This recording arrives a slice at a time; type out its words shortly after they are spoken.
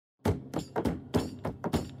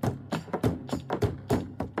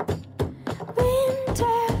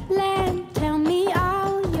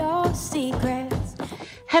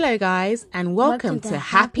Hello guys and welcome to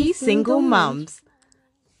Happy Single Mums.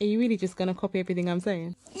 Are you really just going to copy everything I'm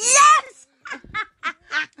saying? Yes!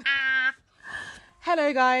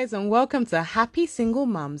 Hello guys and welcome to Happy Single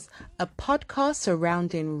Mums, a podcast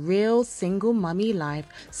surrounding real single mummy life.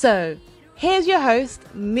 So, here's your host,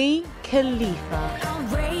 me, Khalifa. I'm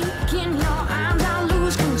breaking your arms, I'll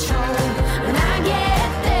lose control. When I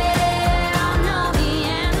get there, I'll know the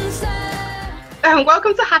answer.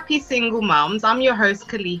 Welcome to Happy Single Mums. I'm your host,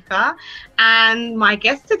 Khalifa, and my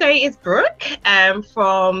guest today is Brooke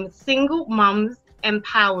from Single Mums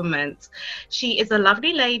Empowerment. She is a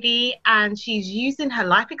lovely lady, and she's using her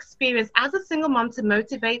life experience as a single mum to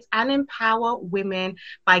motivate and empower women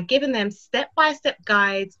by giving them step-by-step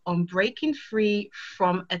guides on breaking free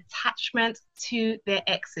from attachment to their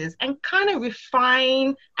exes and kind of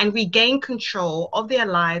refine and regain control of their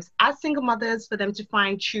lives as single mothers for them to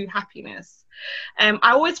find true happiness. I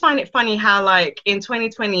always find it funny how, like, in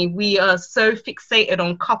 2020, we are so fixated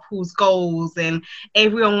on couples' goals and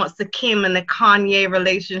everyone wants the Kim and the Kanye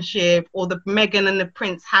relationship or the Meghan and the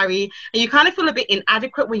Prince Harry. And you kind of feel a bit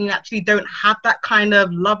inadequate when you actually don't have that kind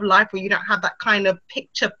of love life, or you don't have that kind of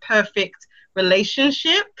picture perfect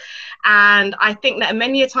relationship. And I think that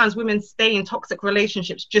many a times women stay in toxic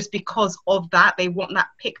relationships just because of that. They want that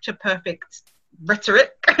picture perfect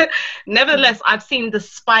rhetoric. Nevertheless, I've seen the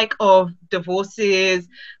spike of divorces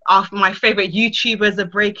after my favorite YouTubers are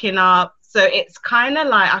breaking up. So it's kind of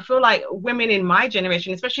like, I feel like women in my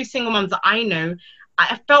generation, especially single moms that I know,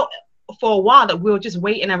 I felt for a while that we were just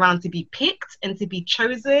waiting around to be picked and to be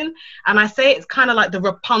chosen. And I say it's kind of like the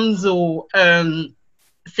Rapunzel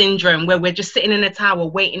syndrome, where we're just sitting in a tower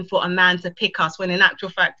waiting for a man to pick us, when in actual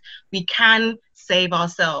fact we can save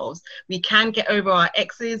ourselves, we can get over our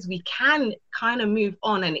exes, we can kind of move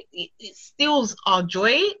on, and it steals our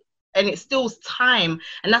joy and it steals time,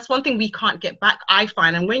 and that's one thing we can't get back, I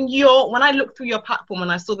find. And when I looked through your platform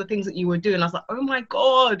and I saw the things that you were doing, I was like, oh my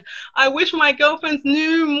god, I wish my girlfriends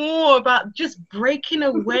knew more about just breaking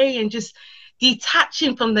away and just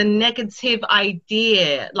detaching from the negative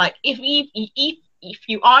idea. Like, if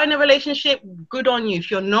you are in a relationship, good on you. If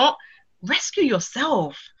you're not, rescue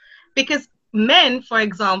yourself. Because men, for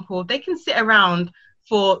example, they can sit around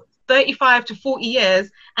for 35 to 40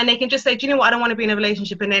 years and they can just say, do you know what, I don't want to be in a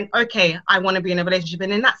relationship, and then, okay, I want to be in a relationship,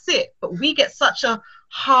 and then that's it. But we get such a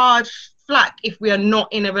hard flack if we are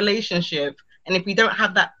not in a relationship and if we don't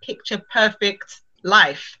have that picture perfect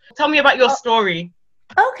life. Tell me about your story.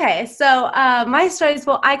 Okay, so my story is,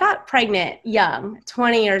 well, I got pregnant young,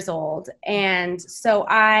 20 years old, and so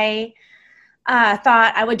I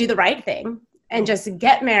thought I would do the right thing and just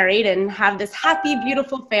get married and have this happy,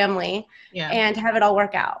 beautiful family and have it all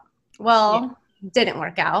work out. Well, didn't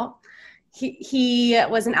work out. He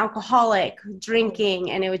was an alcoholic,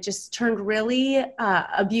 drinking, and it just turned really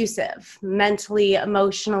abusive, mentally,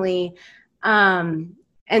 emotionally.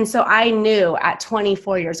 And so I knew at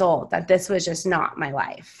 24 years old that this was just not my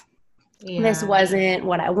life. Yeah. This wasn't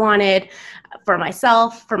what I wanted for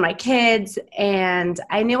myself, for my kids, and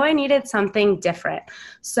I knew I needed something different.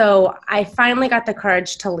 So I finally got the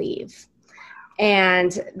courage to leave.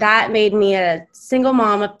 And that made me a single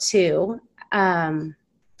mom of two.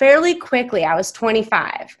 Fairly quickly, I was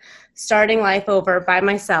 25, starting life over by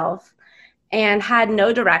myself, and had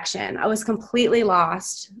no direction. I was completely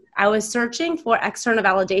lost. I was searching for external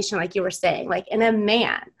validation, like you were saying, like in a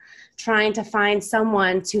man, trying to find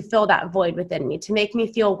someone to fill that void within me, to make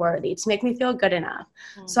me feel worthy, to make me feel good enough.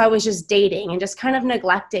 Mm-hmm. So I was just dating and just kind of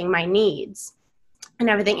neglecting my needs and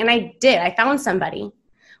everything. And I found somebody,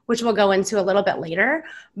 which we'll go into a little bit later,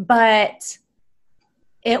 but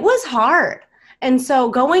it was hard. And so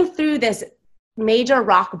going through this major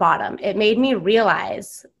rock bottom, it made me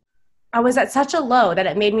realize I was at such a low that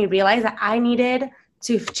it made me realize that I needed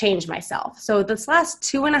to change myself. So this last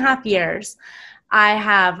 2.5 years, I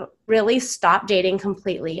have really stopped dating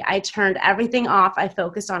completely. I turned everything off. I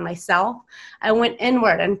focused on myself. I went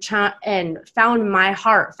inward and found my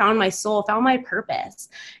heart, found my soul, found my purpose.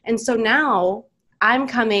 And so now I'm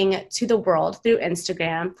coming to the world through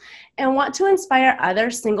Instagram and want to inspire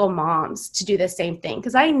other single moms to do the same thing,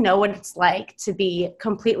 because I know what it's like to be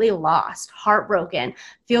completely lost, heartbroken,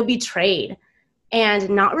 feel betrayed, and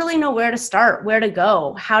not really know where to start, where to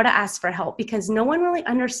go, how to ask for help, because no one really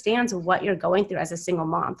understands what you're going through as a single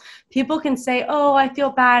mom. People can say, oh, I feel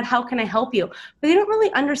bad, how can I help you? But they don't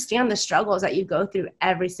really understand the struggles that you go through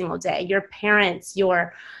every single day, your parents,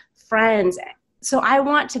 your friends. So I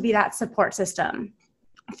want to be that support system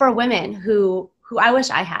for women who who I wish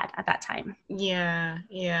I had at that time. Yeah,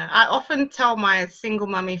 yeah. I often tell my single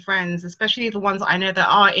mummy friends, especially the ones I know that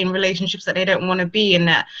are in relationships that they don't want to be in,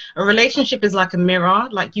 that a relationship is like a mirror.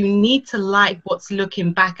 Like, you need to like what's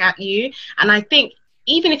looking back at you. And I think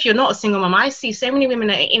even if you're not a single mum, I see so many women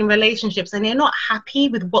that are in relationships and they're not happy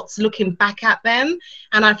with what's looking back at them.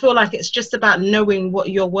 And I feel like it's just about knowing what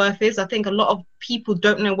your worth is. I think a lot of people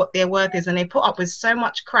don't know what their worth is, and they put up with so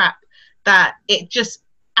much crap that it just,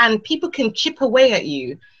 and people can chip away at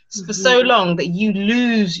you for so long that you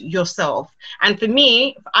lose yourself. And for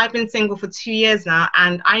me, I've been single for 2 years now,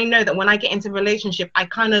 and I know that when I get into a relationship, I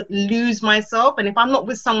kind of lose myself. And if I'm not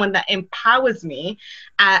with someone that empowers me,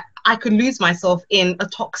 I could lose myself in a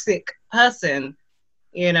toxic person,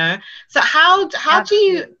 you know. So how do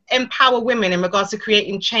you empower women in regards to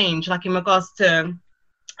creating change, like in regards to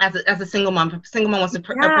as a single mom? If a single mom wants to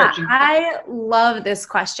approach you. I love this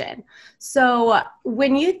question. So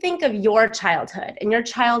when you think of your childhood and your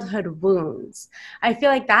childhood wounds, I feel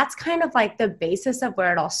like that's kind of like the basis of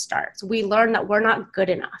where it all starts. We learn that we're not good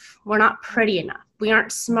enough. We're not pretty enough. We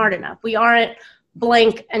aren't smart enough. We aren't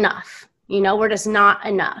blank enough. You know, we're just not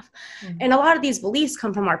enough. And a lot of these beliefs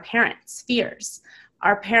come from our parents' fears,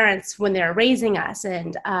 our parents when they're raising us.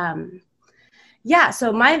 And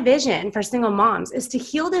so my vision for single moms is to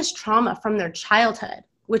heal this trauma from their childhood,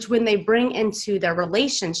 which when they bring into their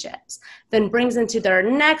relationships, then brings into their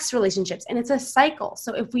next relationships. And it's a cycle.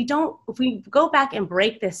 So if we go back and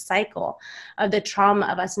break this cycle of the trauma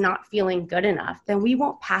of us not feeling good enough, then we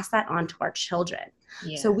won't pass that on to our children.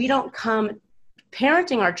 Yes. So we don't come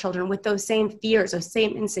parenting our children with those same fears, those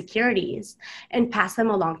same insecurities, and pass them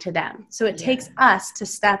along to them. So it takes us to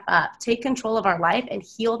step up, take control of our life and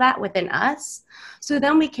heal that within us. So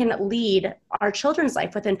then we can lead our children's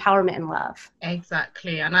life with empowerment and love.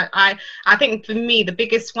 Exactly. And I think for me,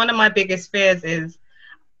 one of my biggest fears is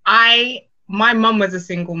my mum was a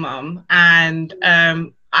single mum, and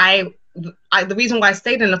the reason why I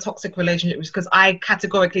stayed in a toxic relationship was because I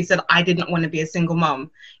categorically said I didn't want to be a single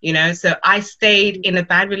mom, you know. So I stayed in a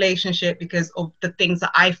bad relationship because of the things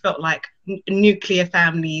that I felt like nuclear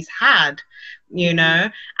families had, you know.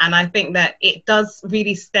 And I think that it does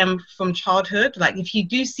really stem from childhood. Like, if you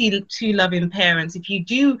do see two loving parents, if you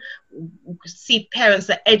do see parents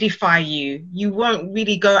that edify you, you won't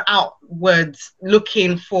really go outwards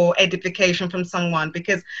looking for edification from someone,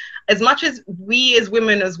 because as much as we as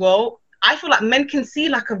women as well, I feel like men can see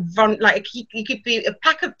like you could be a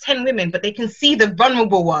pack of 10 women, but they can see the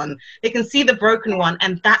vulnerable one, they can see the broken one,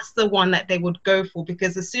 and that's the one that they would go for.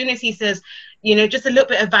 Because as soon as he says, you know, just a little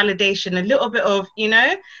bit of validation, a little bit of, you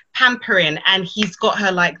know, pampering, and he's got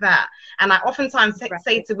her like that. And I oftentimes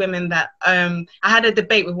say to women that I had a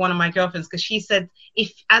debate with one of my girlfriends, because she said,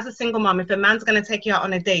 if as a single mom, if a man's going to take you out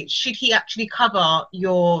on a date, should he actually cover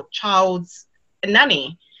your child's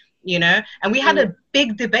nanny? You know, and we had a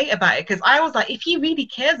big debate about it, because I was like, if he really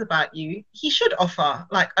cares about you, he should offer,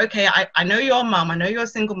 like, okay, I know you're a mum, I know you're a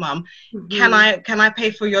single mum, can I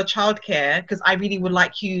pay for your childcare, because I really would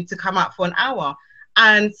like you to come out for an hour.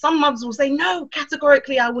 And some mums will say, no,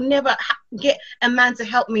 categorically, I will never get a man to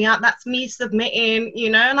help me out, that's me submitting,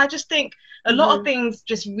 you know. And I just think a lot of things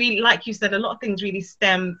just really, like you said, a lot of things really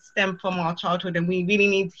stem from our childhood, and we really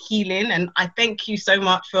need healing. And I thank you so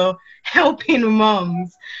much for helping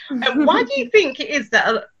moms. And why do you think it is that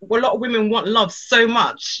a lot of women want love so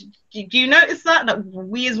much? Do you notice that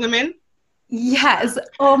we as women? Yes.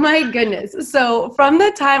 Oh my goodness. So from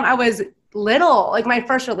the time I was little, like my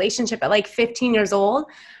first relationship at like 15 years old,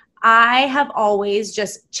 I have always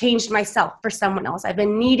just changed myself for someone else. I've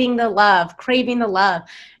been needing the love, craving the love.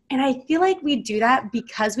 And I feel like we do that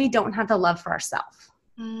because we don't have the love for ourselves.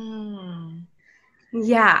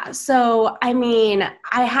 Yeah. So, I mean,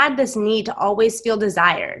 I had this need to always feel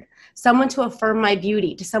desired, someone to affirm my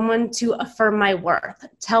beauty, to someone to affirm my worth,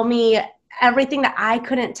 tell me everything that I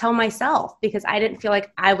couldn't tell myself because I didn't feel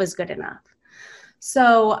like I was good enough.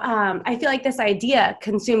 So I feel like this idea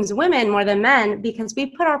consumes women more than men because we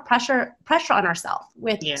put our pressure on ourselves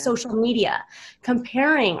with social media,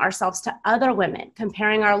 comparing ourselves to other women,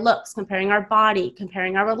 comparing our looks, comparing our body,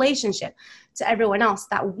 comparing our relationship to everyone else,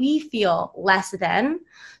 that we feel less than.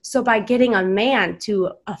 So by getting a man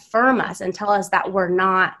to affirm us and tell us that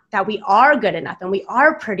that we are good enough and we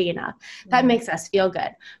are pretty enough, that makes us feel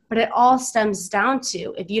good. But it all stems down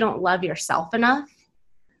to, if you don't love yourself enough,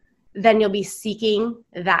 then you'll be seeking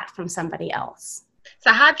that from somebody else. So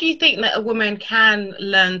how do you think that a woman can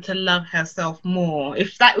learn to love herself more?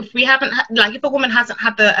 If a woman hasn't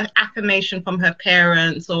had the affirmation from her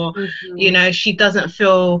parents, or, you know, she doesn't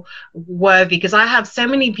feel worthy. Because I have so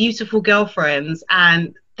many beautiful girlfriends,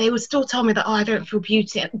 and they would still tell me that, oh, I don't feel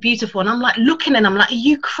beautiful. And I'm like looking and I'm like, are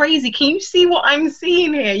you crazy? Can you see what I'm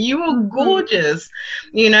seeing here? You are gorgeous,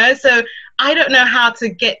 you know? So I don't know how to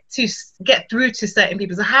get through to certain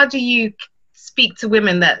people. So how do you speak to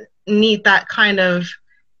women that need that kind of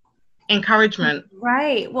encouragement?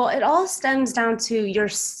 Right. Well, it all stems down to your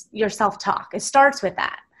self-talk. It starts with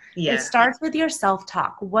that. Yeah. It starts with your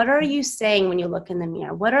self-talk. What are you saying when you look in the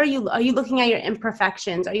mirror? Are you looking at your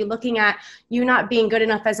imperfections? Are you looking at you not being good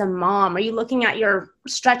enough as a mom? Are you looking at your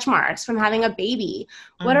stretch marks from having a baby?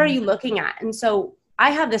 What are you looking at? And so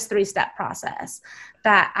I have this 3-step process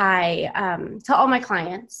that I tell all my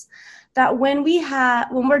clients, that when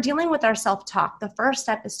we're dealing with our self-talk, the first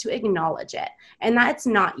step is to acknowledge it, and that it's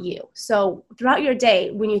not you. So throughout your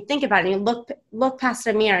day, when you think about it, and you look past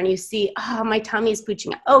a mirror and you see, oh, my tummy's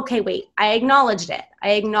pooching out. Okay, wait, I acknowledged it.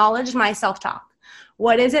 I acknowledged my self-talk.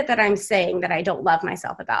 What is it that I'm saying that I don't love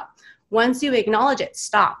myself about? Once you acknowledge it,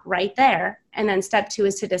 stop right there. And then step 2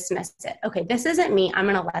 is to dismiss it. Okay, this isn't me. I'm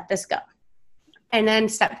going to let this go. And then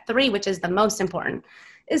step 3, which is the most important,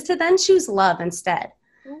 is to then choose love instead.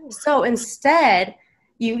 So instead,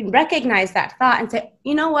 you recognize that thought and say,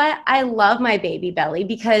 you know what? I love my baby belly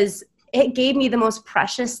because it gave me the most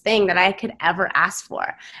precious thing that I could ever ask for.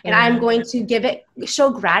 And I'm going to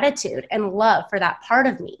show gratitude and love for that part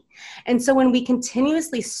of me. And so when we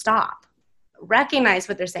continuously stop, recognize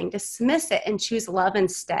what they're saying, dismiss it, and choose love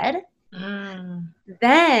instead,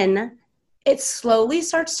 then it slowly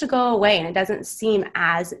starts to go away and it doesn't seem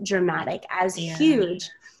as dramatic, as huge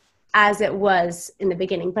as it was in the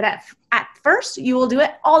beginning. But at first, you will do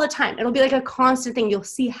it all the time. It'll be like a constant thing. You'll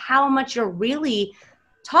see how much you're really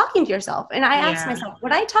talking to yourself. And I ask myself,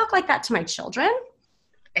 would I talk like that to my children?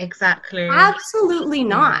 Exactly. Absolutely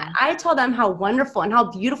not. I tell them how wonderful and how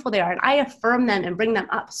beautiful they are. And I affirm them and bring them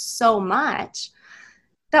up so much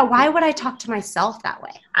that why would I talk to myself that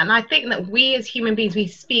way? And I think that we as human beings, we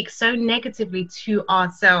speak so negatively to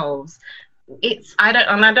ourselves. I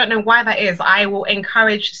don't know why that is. I will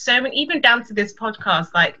encourage so many, even down to this podcast,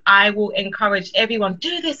 like I will encourage everyone,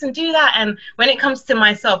 do this and do that. And when it comes to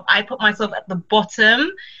myself, I put myself at the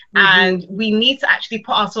bottom, and we need to actually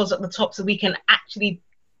put ourselves at the top so we can actually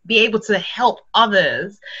be able to help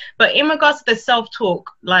others. But in regards to the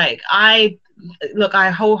self-talk, like I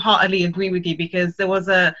wholeheartedly agree with you, because there was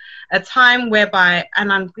a time whereby,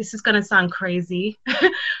 and this is going to sound crazy,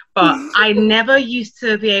 but I never used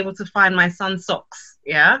to be able to find my son's socks.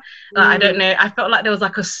 Yeah. I don't know. I felt like there was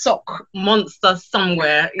like a sock monster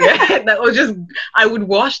somewhere. Yeah. That was just, I would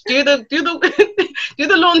wash, do the do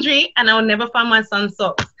the laundry, and I would never find my son's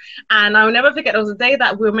socks. And I'll never forget, there was a day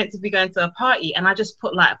that we were meant to be going to a party, and I just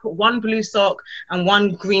put one blue sock and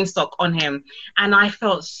one green sock on him. And I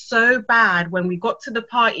felt so bad when we got to the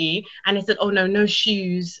party and they said, oh no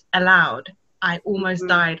shoes allowed. I almost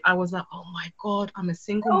died. I was like, oh my God, I'm a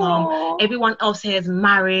single mom. Everyone else here is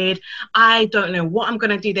married. I don't know what I'm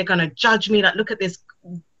going to do. They're going to judge me. Like, look at this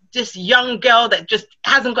young girl that just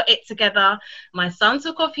hasn't got it together. My son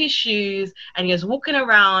took off his shoes and he was walking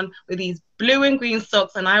around with these blue and green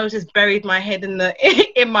socks, and I was just buried my head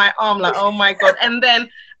in my arm, like, oh my God. And then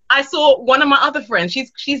I saw one of my other friends,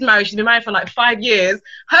 she's married, she's been married for like 5 years.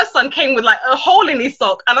 Her son came with like a hole in his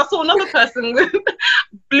sock, and I saw another person with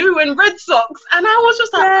blue and red socks, and I was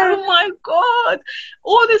just like, oh my God.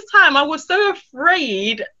 All this time I was so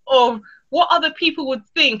afraid of what other people would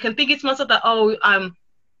think, and thinking to myself that,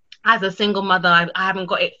 as a single mother, I haven't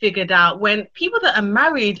got it figured out. When people that are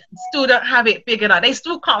married still don't have it figured out, they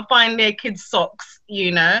still can't find their kids' socks,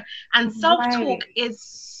 you know. And self-talk is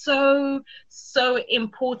so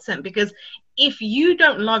important, because if you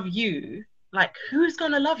don't love you, like, who's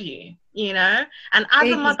gonna love you, you know? And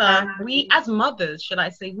as a mother, we as mothers, should I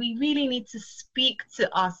say, we really need to speak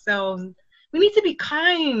to ourselves. We need to be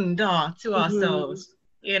kinder to ourselves,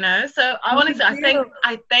 you know. So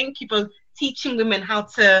I thank you for teaching women how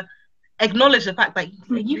to acknowledge the fact that,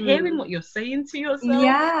 are you hearing what you're saying to yourself?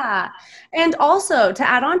 Yeah. And also, to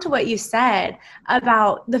add on to what you said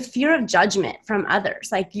about the fear of judgment from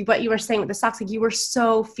others, like what you were saying with the socks, like you were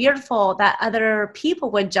so fearful that other people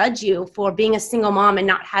would judge you for being a single mom and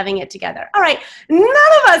not having it together. All right, none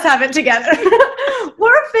of us have it together.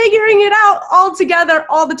 We're figuring it out all together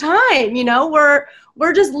all the time. You know,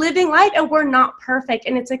 we're just living life, and we're not perfect,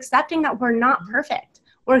 and it's accepting that we're not perfect.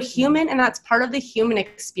 We're human, and that's part of the human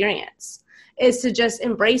experience, is to just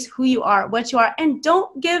embrace who you are, what you are, and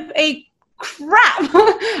don't give a crap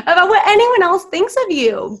about what anyone else thinks of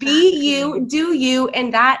you. Exactly. Be you, do you,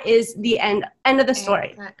 and that is the end of the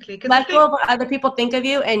story. Exactly. Let go of what other people think of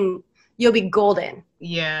you and you'll be golden.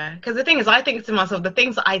 Yeah, because the thing is, I think to myself, the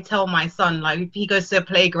things that I tell my son, like if he goes to a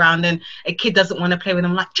playground and a kid doesn't want to play with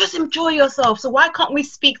him, like, just enjoy yourself. So why can't we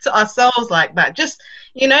speak to ourselves like that? Just,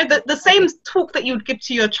 the same talk that you would give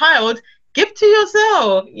to your child, give to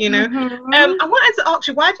yourself, Mhm. I wanted to ask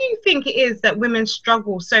you, why do you think it is that women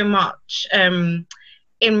struggle so much in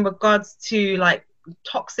regards to like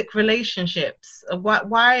toxic relationships?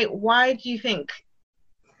 Why do you think?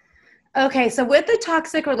 Okay, so with the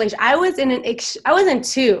toxic relation, I was in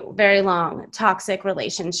two very long toxic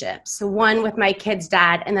relationships. So one with my kid's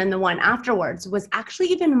dad, and then the one afterwards was actually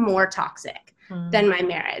even more toxic than my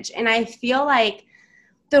marriage. And I feel like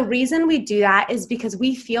the reason we do that is because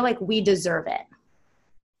we feel like we deserve it.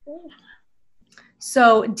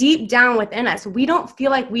 So deep down within us, we don't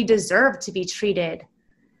feel like we deserve to be treated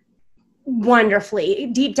wonderfully.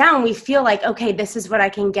 Deep down, we feel like, okay, this is what I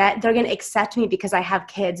can get. They're going to accept me because I have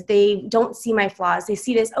kids. They don't see my flaws. They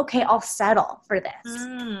see this, okay, I'll settle for this.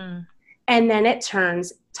 And then it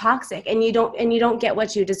turns toxic, and you don't get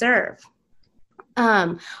what you deserve.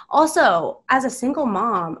 Also, as a single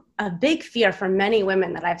mom, a big fear for many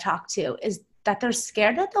women that I've talked to is that they're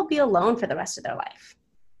scared that they'll be alone for the rest of their life.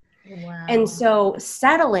 Wow. And so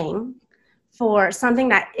settling for something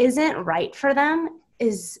that isn't right for them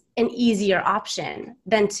is an easier option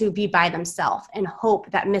than to be by themselves and hope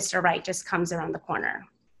that Mr. Right just comes around the corner.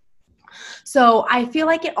 So I feel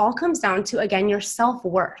like it all comes down to, again, your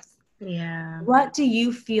self-worth. Yeah. What do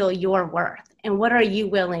you feel you're worth? And what are you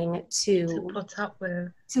willing to put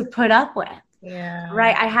up with? Yeah.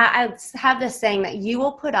 Right. I have this saying that you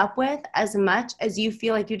will put up with as much as you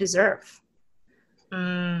feel like you deserve.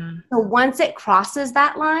 So once it crosses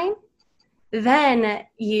that line, then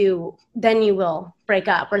you will break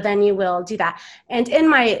up, or then you will do that. And in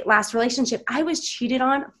my last relationship, I was cheated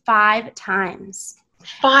on 5 times.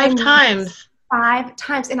 5 times? 5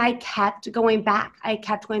 times. And I kept going back.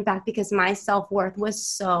 Because my self-worth was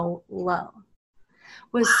so low.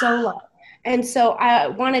 And so I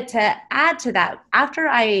wanted to add to that. After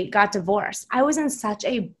I got divorced, I was in such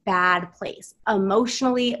a bad place,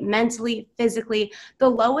 emotionally, mentally, physically, the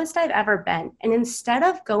lowest I've ever been. And instead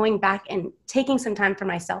of going back and taking some time for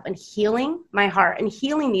myself and healing my heart and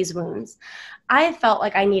healing these wounds, I felt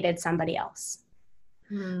like I needed somebody else.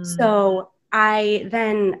 So I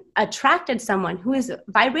then attracted someone who is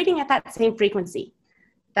vibrating at that same frequency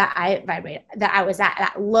that I was at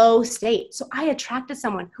that low state. So I attracted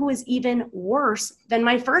someone who was even worse than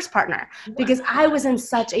my first partner because I was in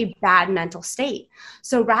such a bad mental state.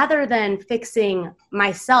 So rather than fixing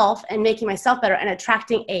myself and making myself better and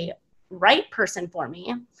attracting a right person for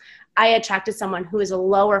me, I attracted someone who was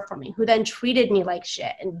lower for me, who then treated me like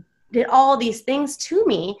shit and did all these things to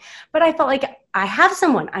me. But I felt like I have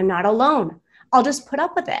someone, I'm not alone. I'll just put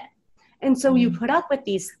up with it. And so you put up with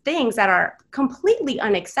these things that are completely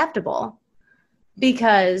unacceptable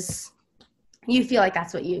because you feel like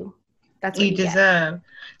that's what you deserve. Get.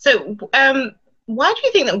 So why do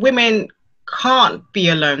you think that women can't be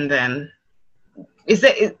alone then? Is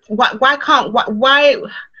it why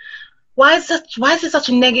is there such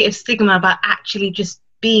a negative stigma about actually just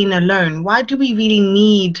being alone? Why do we really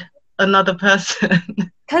need another person?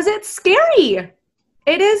 Because it's scary.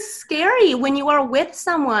 It is scary when you are with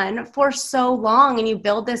someone for so long and you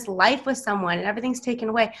build this life with someone and everything's taken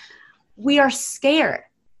away. We are scared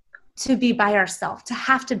to be by ourselves, to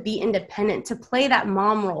have to be independent, to play that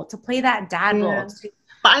mom role, to play that dad role.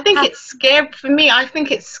 But I think it's scary for me. I think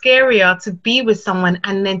it's scarier to be with someone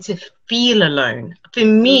and then to feel alone. For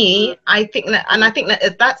me, I think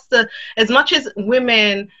that that's as much as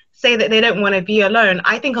women say that they don't want to be alone,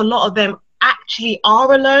 I think a lot of them actually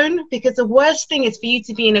are alone, because the worst thing is for you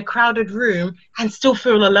to be in a crowded room and still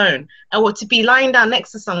feel alone, or to be lying down next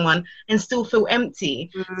to someone and still feel empty.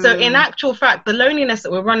 So in actual fact, the loneliness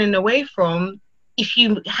that we're running away from, if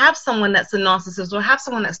you have someone that's a narcissist or have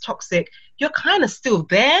someone that's toxic, you're kind of still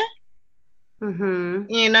there.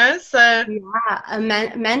 So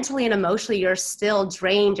mentally and emotionally you're still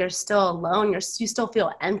drained, you're still alone, you still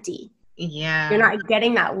feel empty. You're not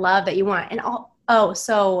getting that love that you want. And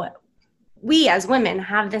so we as women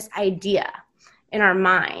have this idea in our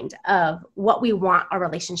mind of what we want our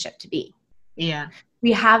relationship to be.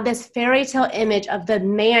 We have this fairy tale image of the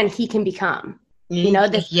man he can become.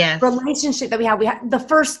 This relationship that we have the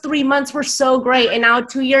first 3 months were so great, and now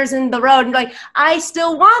 2 years in the road, and like, I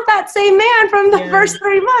still want that same man from the first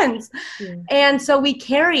 3 months. And so we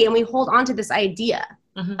carry and we hold on to this idea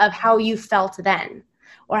of how you felt then,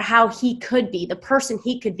 or how he could be, the person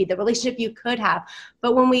he could be, the relationship you could have.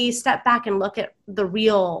 But when we step back and look at the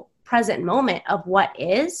real present moment of what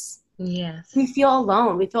is, we feel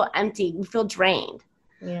alone, we feel empty, we feel drained.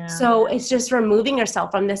 Yeah. So it's just removing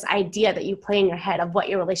yourself from this idea that you play in your head of what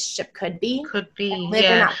your relationship could be. Could be, live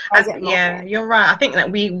in that present moment. You're right. I think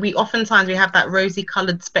that we oftentimes we have that rosy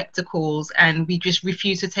colored spectacles and we just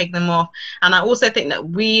refuse to take them off. And I also think that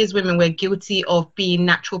we as women, we're guilty of being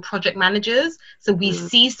natural project managers. So we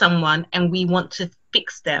see someone and we want to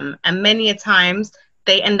fix them, and many a times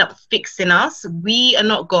they end up fixing us. We are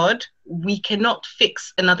not God. We cannot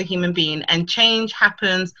fix another human being, and change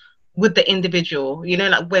happens with the individual. You know,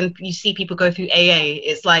 like when you see people go through AA,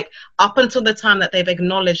 it's like up until the time that they've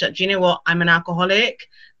acknowledged that, do you know what, I'm an alcoholic,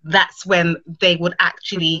 that's when they would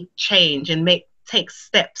actually change and take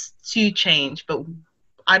steps to change. But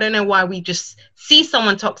I don't know why we just see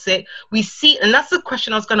someone toxic, we see, and that's the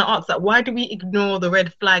question I was going to ask, like, why do we ignore the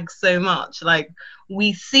red flags so much? Like,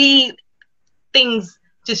 we see things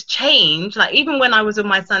just change. Like, even when I was with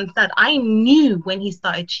my son's dad, I knew when he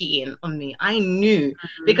started cheating on me. I knew,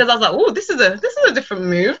 because I was like, oh, this is a different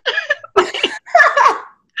move. Like,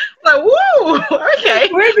 whoa, okay.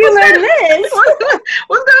 Where did you learn this?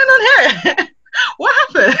 What's going on here? What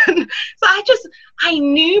happened? So I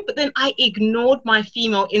knew, but then I ignored my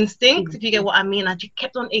female instinct, if you get what I mean. I just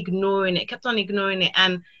kept on ignoring it.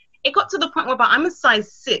 And it got to the point where I'm a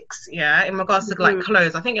size 6, yeah, in regards to like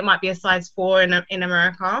clothes. I think it might be a size 4 in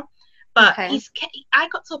America. But I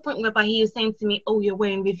got to a point whereby he was saying to me, oh, you're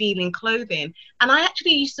wearing revealing clothing. And I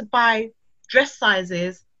actually used to buy dress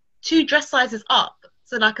sizes, 2 dress sizes up,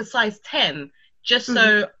 so like a size 10, just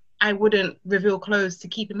so I wouldn't reveal clothes to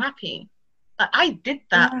keep him happy. Like, I did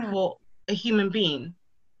that for a human being,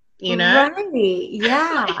 you know? Right,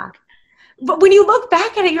 yeah. But when you look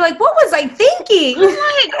back at it, you're like, what was I thinking? I'm like,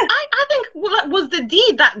 I think, was the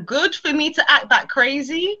deed that good for me to act that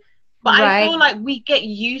crazy? But I feel like we get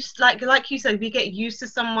used, like you said, we get used to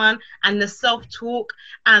someone and the self-talk,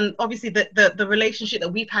 and obviously the relationship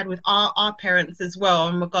that we've had with our parents as well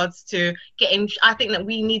in regards to getting, I think that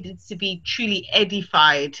we needed to be truly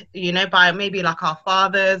edified, you know, by maybe like our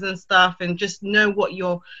fathers and stuff, and just know what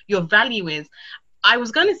your value is. I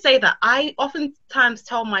was going to say that I oftentimes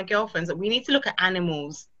tell my girlfriends that we need to look at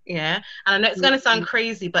animals, yeah? And I know it's going to sound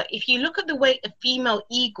crazy, but if you look at the way a female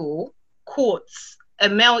eagle courts a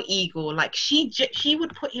male eagle, like she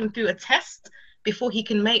would put him through a test before he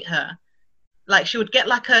can mate her. Like, she would get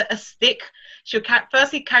like a stick. She'll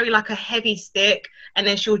firstly carry like a heavy stick, and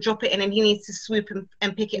then she'll drop it, and then he needs to swoop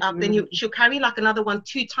and pick it up. Then she'll carry like another one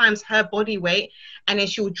 2 times her body weight, and then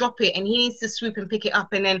she'll drop it, and he needs to swoop and pick it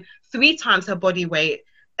up, and then 3 times her body weight.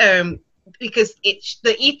 Because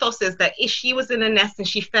the ethos is that if she was in a nest and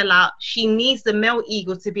she fell out, she needs the male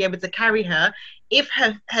eagle to be able to carry her. If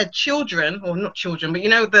her children, or not children, but you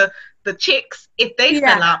know, the chicks, if they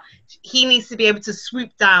fell out, he needs to be able to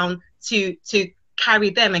swoop down to carry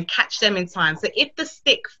them and catch them in time. So if the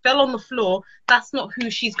stick fell on the floor, that's not who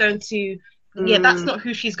she's going to that's not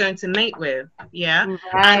who she's going to mate with. And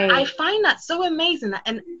I find that so amazing that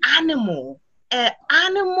an animal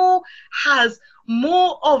has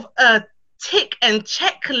more of a tick and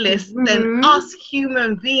checklist than us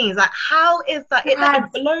human beings. Like, how is that? It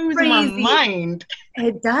blows my mind.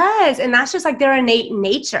 It does. And that's just like their innate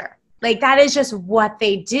nature. Like, that is just what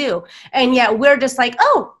they do. And yet we're just like,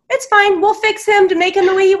 oh, it's fine, we'll fix him to make him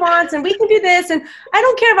the way he wants, and we can do this, and I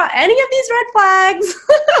don't care about any of these red flags.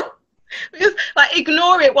 Just like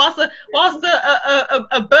ignore it, whilst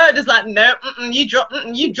a bird is like, no, you drop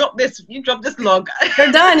this log.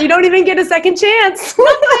 You're done. You don't even get a second chance.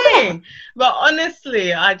 Nothing. But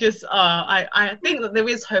honestly, I just I think that there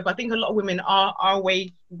is hope. I think a lot of women are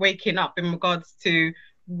waking up in regards to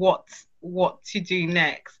what to do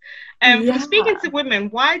next. Speaking to women,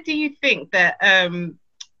 why do you think that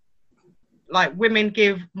like women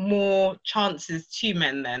give more chances to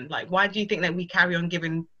men then? Like, why do you think that we carry on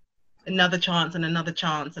giving another chance and another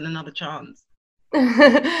chance and another chance?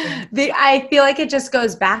 I feel like it just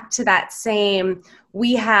goes back to that same,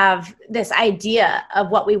 we have this idea of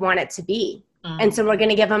what we want it to be. And so we're going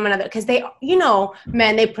to give them another, because they, you know,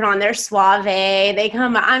 men, they put on their suave, they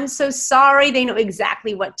come, I'm so sorry. They know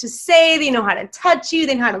exactly what to say. They know how to touch you.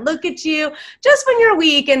 They know how to look at you just when you're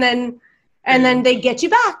weak. And then they get you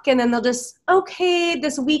back, and then they'll just, okay,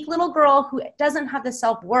 this weak little girl who doesn't have the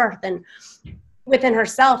self-worth and within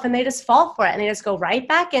herself, and they just fall for it, and they just go right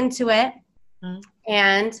back into it,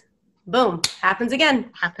 and boom, happens again.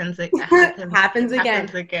 Happens again.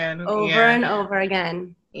 Over and over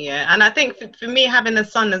again. Yeah, and I think for me, having a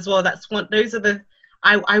son as well,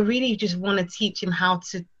 I really just want to teach him how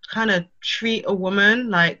to kind of treat a woman.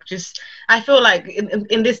 Like, just, I feel like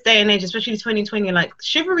in this day and age, especially 2020, like,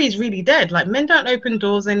 chivalry is really dead. Like, men don't open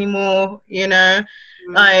doors anymore, you know.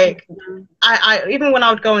 Like, I even when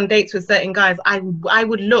I would go on dates with certain guys, I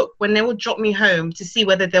would look when they would drop me home to see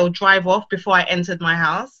whether they'll drive off before I entered my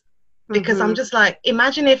house. Because I'm just like,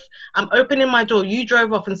 imagine if I'm opening my door, you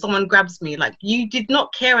drove off and someone grabs me. Like, you did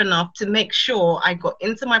not care enough to make sure I got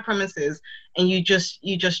into my premises and you just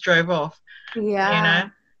drove off. Yeah. You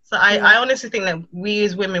know? So I honestly think that we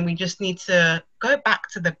as women, we just need to go back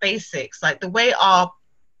to the basics. Like the way our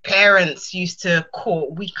parents used to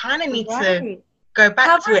court, we kind of need to go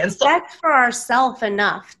back to it and stop. Respect for ourselves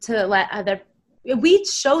enough to let we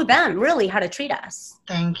show them really how to treat us.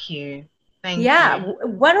 Thank you. Thank you.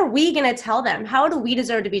 What are we going to tell them? How do we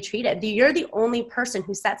deserve to be treated? You're the only person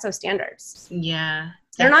who sets those standards. Yeah.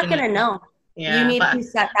 They're not going to know. Yeah, you need to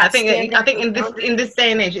set that I think in this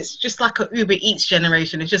day and age, it's just like a Uber Eats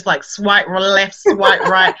generation. It's just like swipe left, swipe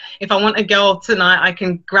right. If I want a girl tonight, I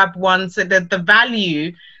can grab one. So the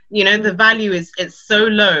value, you know, the value it's so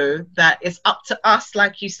low that it's up to us,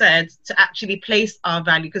 like you said, to actually place our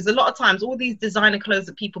value. Because a lot of times, all these designer clothes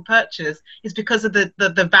that people purchase is because of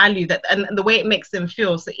the value that and the way it makes them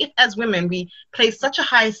feel. So if as women we place such a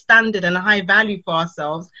high standard and a high value for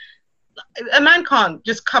ourselves, a man can't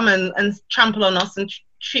just come and trample on us and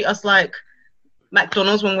treat us like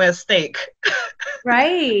McDonald's when we're a steak.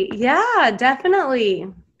 Right. Yeah, definitely.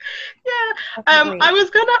 Yeah. I was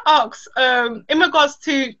gonna ask, in regards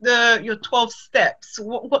to your 12 steps,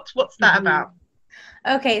 what's that about?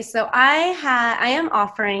 Okay, so I am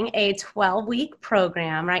offering a 12-week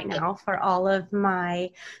program right now for all of my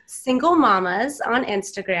single mamas on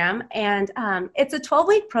Instagram. And it's a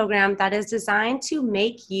 12-week program that is designed to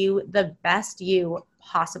make you the best you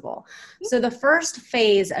possible. So the first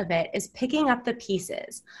phase of it is picking up the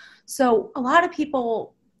pieces. So a lot of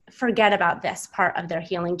people forget about this part of their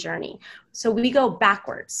healing journey. So we go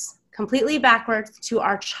backwards. Completely backwards to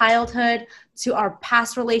our childhood, to our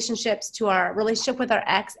past relationships, to our relationship with our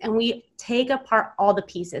ex, and we take apart all the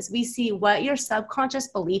pieces. We see what your subconscious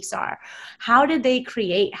beliefs are. How did they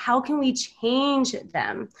create? How can we change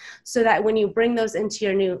them so that when you bring those into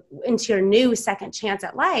your new second chance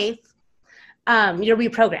at life, you're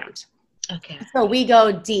reprogrammed. Okay. So we go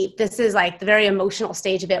deep. This is like the very emotional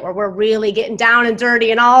stage of it where we're really getting down and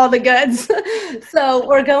dirty and all the goods. So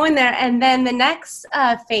we're going there. And then the next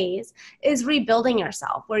phase is rebuilding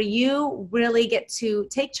yourself, where you really get to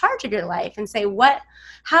take charge of your life and say,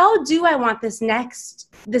 how do I want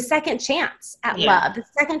the second chance at love, the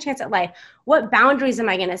second chance at life? What boundaries am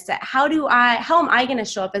I going to set? How am I going to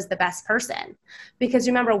show up as the best person? Because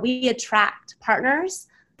remember, we attract partners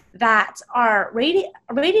that are rating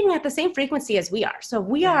at the same frequency as we are. So if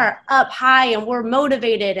we are up high and we're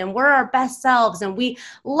motivated and we're our best selves and we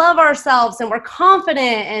love ourselves and we're confident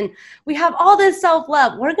and we have all this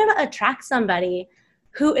self-love, we're going to attract somebody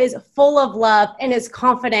who is full of love and is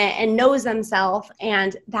confident and knows themselves.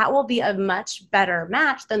 And that will be a much better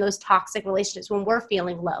match than those toxic relationships when we're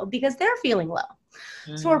feeling low, because they're feeling low.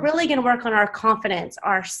 So we're really going to work on our confidence,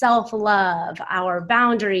 our self-love, our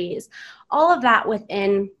boundaries, all of that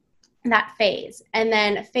within that phase. And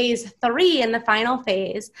then phase 3 and the final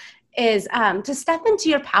phase is to step into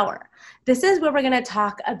your power. This is where we're going to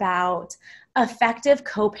talk about effective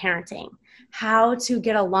co-parenting, how to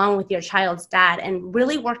get along with your child's dad and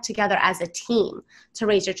really work together as a team to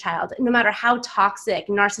raise your child, no matter how toxic,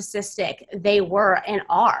 narcissistic they were and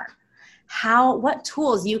are. What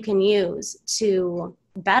tools you can use to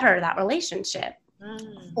better that relationship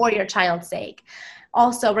for your child's sake.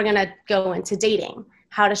 Also, we're going to go into dating,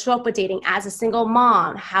 how to show up with dating as a single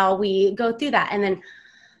mom, how we go through that. And then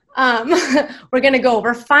we're going to go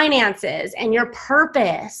over finances and your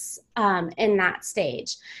purpose in that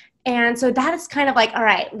stage. And so that is kind of like, all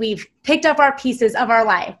right, we've picked up our pieces of our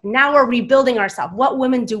life. Now we're rebuilding ourselves. What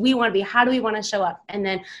women do we want to be? How do we want to show up? And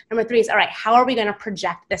then number 3 is, all right, how are we going to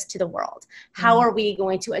project this to the world? How are we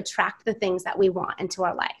going to attract the things that we want into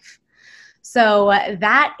our life? So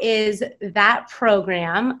that is that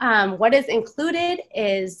program. What is included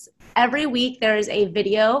is every week there is a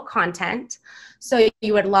video content. So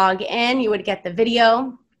you would log in, you would get the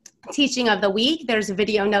video teaching of the week. There's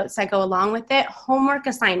video notes that go along with it, homework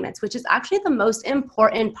assignments, which is actually the most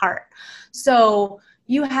important part. So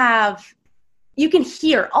you can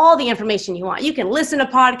hear all the information you want. You can listen to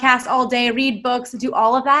podcasts all day, read books, do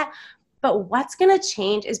all of that. But what's going to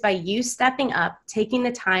change is by you stepping up, taking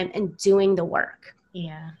the time and doing the work.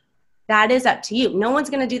 Yeah. That is up to you. No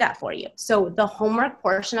one's going to do that for you. So the homework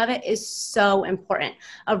portion of it is so important,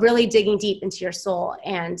 of really digging deep into your soul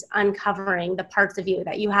and uncovering the parts of you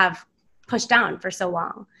that you have pushed down for so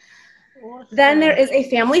long. Awesome. Then there is a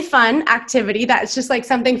family fun activity that's just like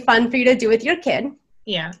something fun for you to do with your kid.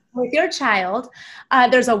 Yeah. with your child.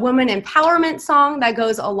 There's a woman empowerment song that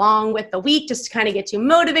goes along with the week just to kind of get you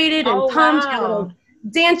motivated and pumped. Wow. Get a little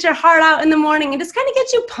dance your heart out in the morning and just kind of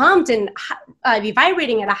get you pumped and be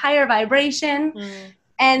vibrating at a higher vibration.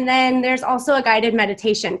 And then there's also a guided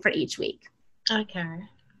meditation for each week. Okay.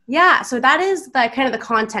 Yeah, so that is the kind of the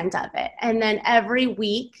content of it. And then every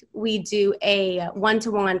week we do a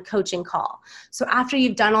one-to-one coaching call. So after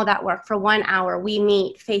you've done all that work for 1 hour, we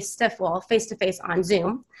meet face-to-face on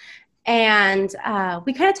Zoom. And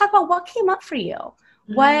we kind of talk about what came up for you.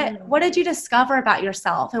 What did you discover about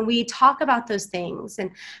yourself? And we talk about those things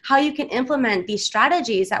and how you can implement these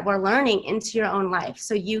strategies that we're learning into your own life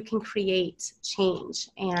so you can create change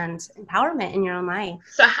and empowerment in your own life.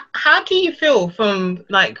 So how do you feel from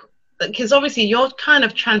because obviously you're kind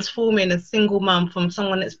of transforming a single mom from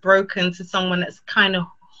someone that's broken to someone that's kind of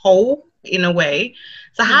whole in a way.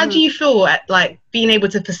 So how do you feel at being able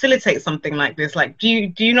to facilitate something like this? Do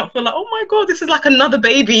you not feel like, oh my God, this is like another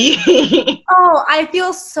baby? Oh, I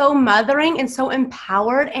feel so mothering and so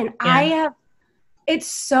empowered. And it's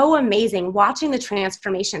so amazing watching the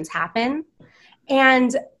transformations happen.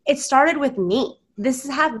 And it started with me. This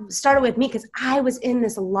started with me because I was in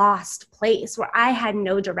this lost place where I had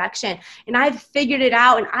no direction, and I've figured it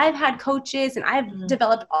out, and I've had coaches, and I've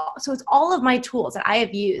developed so it's all of my tools that I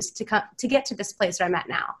have used to get to this place where I'm at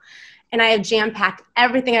now. And I have jam-packed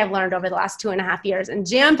everything I've learned over the last 2.5 years and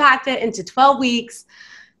jam-packed it into 12 weeks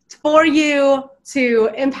for you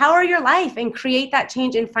to empower your life and create that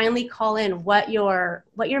change and finally call in what you're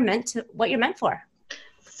meant for.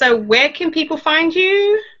 So where can people find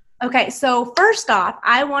you? Okay, so first off,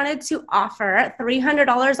 I wanted to offer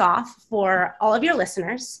 $300 off for all of your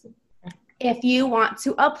listeners. If you want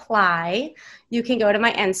to apply, you can go to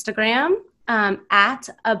my Instagram at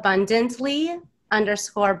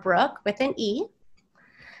abundantly_Brooke with an E.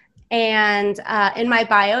 And in my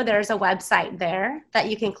bio, there's a website there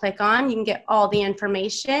that you can click on. You can get all the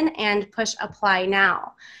information and push apply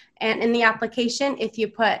now. And in the application, if you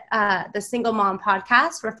put the Single Mom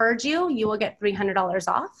Podcast referred you will get $300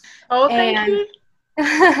 off. Oh, thank you.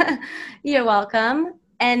 You're welcome.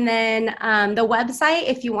 And then the website,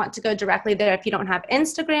 if you want to go directly there, if you don't have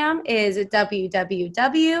Instagram, is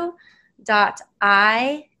www.iambrooke,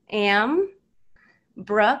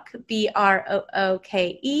 BROOKE,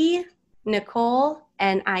 Nicole,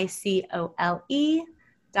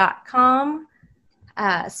 NICOLE.com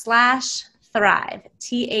 /Thrive, THRIVE.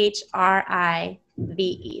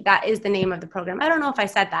 That is the name of the program. I don't know if I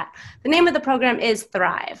said that. The name of the program is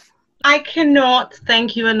Thrive. I cannot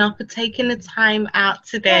thank you enough for taking the time out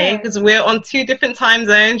today, because we're on 2 different time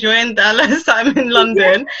zones. You're in Dallas, I'm in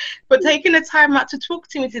London, but taking the time out to talk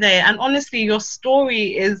to me today. And honestly, your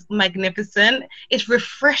story is magnificent. It's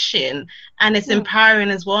refreshing and it's empowering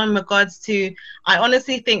as well in regards to, I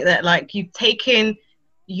honestly think that you've taken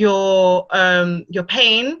your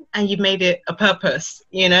pain and you've made it a purpose,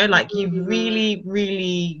 you've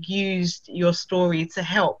really used your story to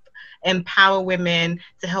help empower women,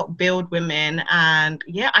 to help build women. And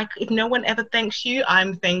if no one ever thanks you,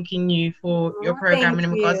 I'm thanking you for your program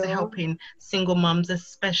in regards to helping single mums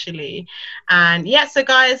especially. And so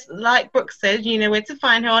guys, like Brooke said, you know where to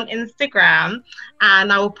find her on Instagram,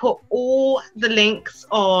 and I will put all the links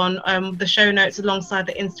on the show notes alongside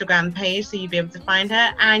the Instagram page, so you'll be able to find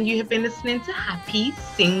her. And you have been listening to Happy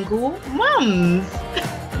Single Mums.